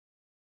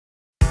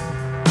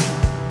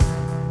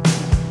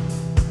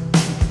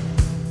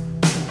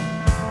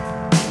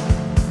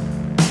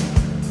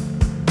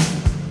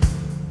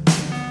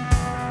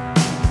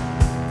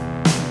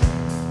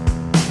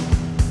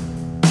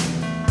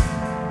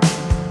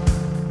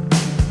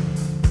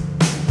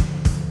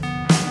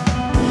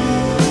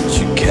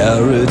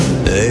carried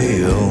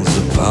nails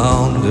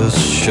upon his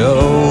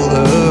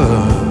shoulder,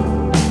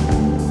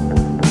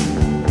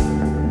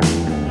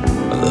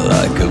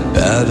 like a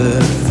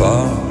battered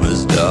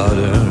farmer's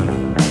daughter.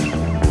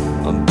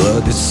 A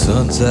bloody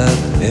sunset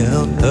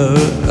in her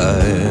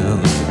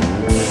eyes.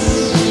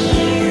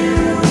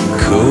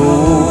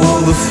 Cool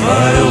the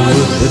fire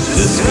with the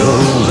disco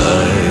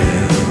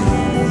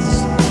lights.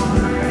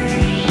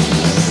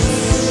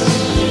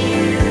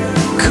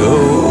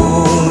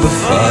 Cool the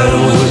fire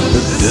with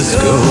the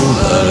disco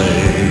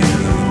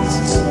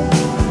lights.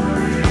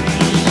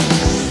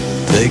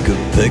 Take a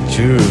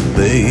picture of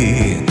me,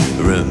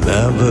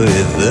 remember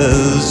it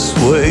this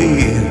way.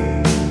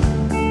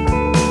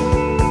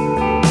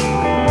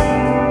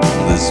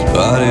 This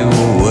body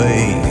will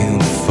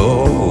wait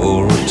for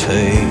a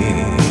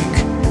take.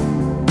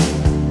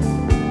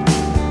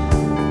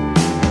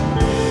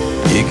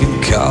 You can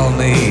call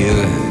me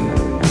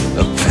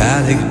a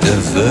panic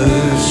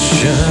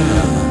diversion.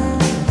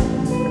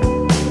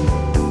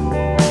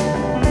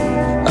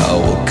 I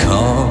will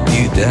calm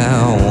you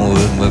down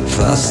with my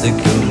plastic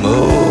emotions.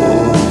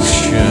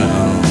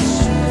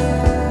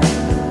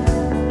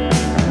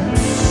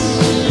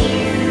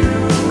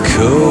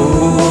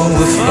 Cool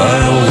the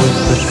fire with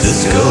the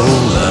disco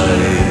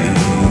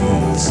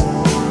lights.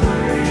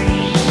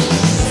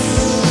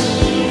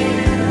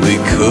 We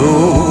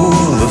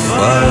cool the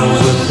fire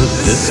with the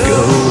disco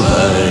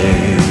lights.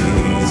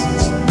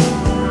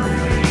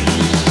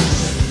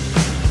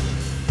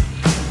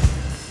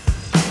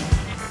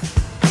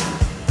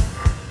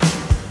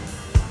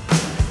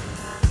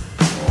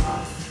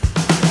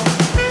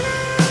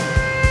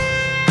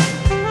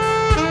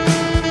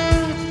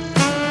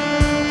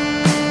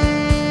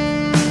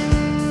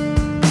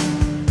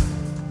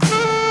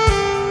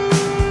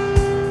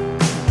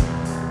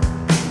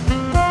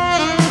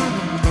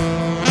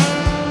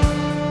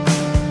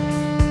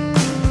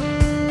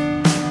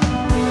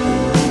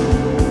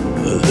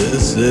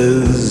 This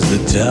is the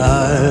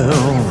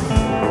time,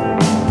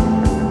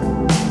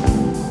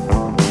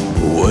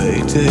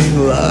 waiting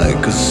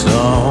like a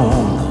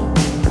song,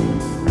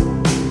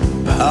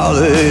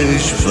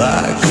 polished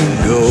black and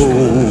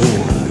gold.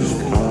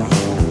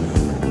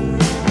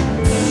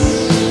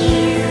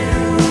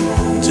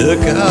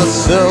 Took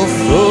ourselves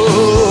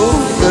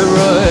off the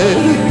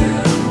ride.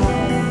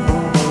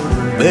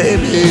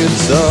 Maybe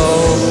it's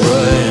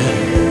alright.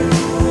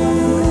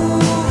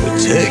 We'll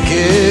take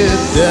it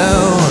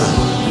down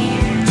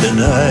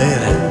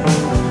tonight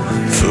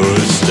for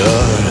a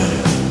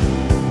start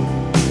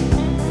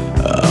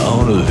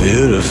on a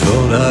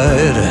beautiful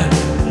night.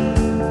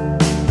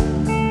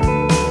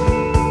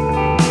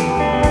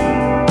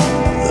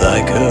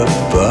 Like her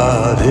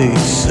body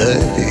say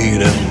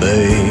to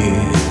me,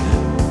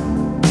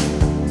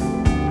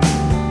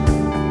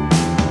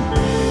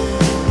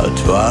 a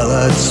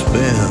twilight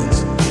spins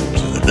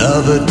to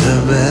another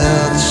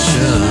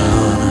dimension.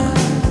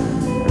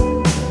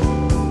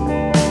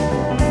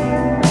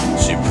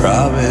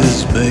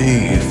 Promise me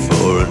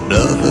for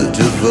another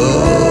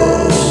devotion.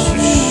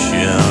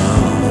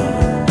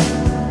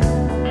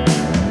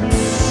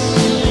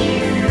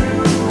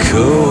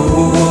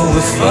 Cool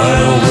the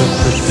fire with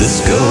the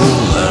disco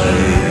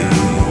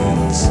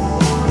lights.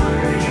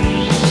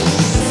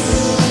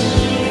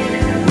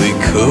 We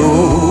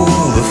cool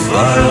the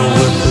fire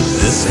with the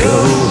disco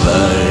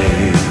lights.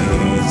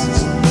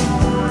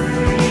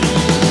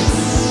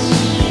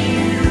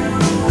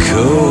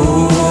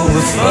 Cool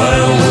the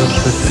fire with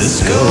the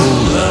disco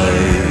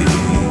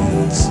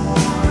lights.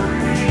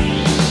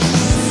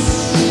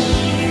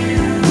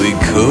 We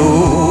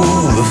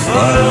cool the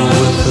fire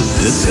with the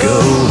disco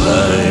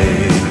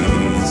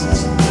lights.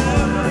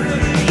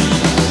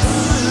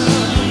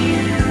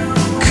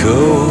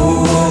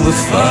 Cool the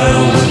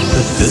fire with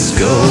the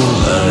disco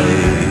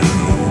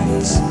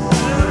lights.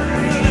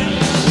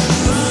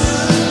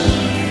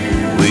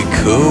 We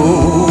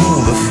cool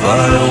the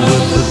fire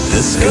with the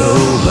disco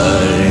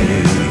lights.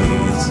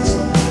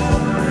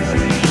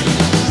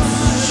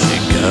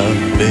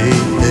 Me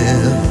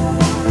in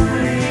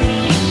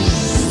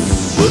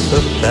with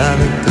a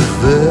panic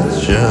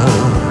diversion.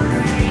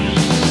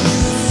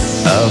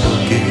 I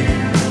will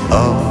give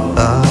all I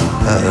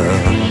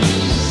have,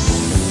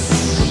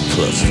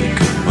 plastic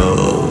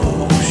emotion.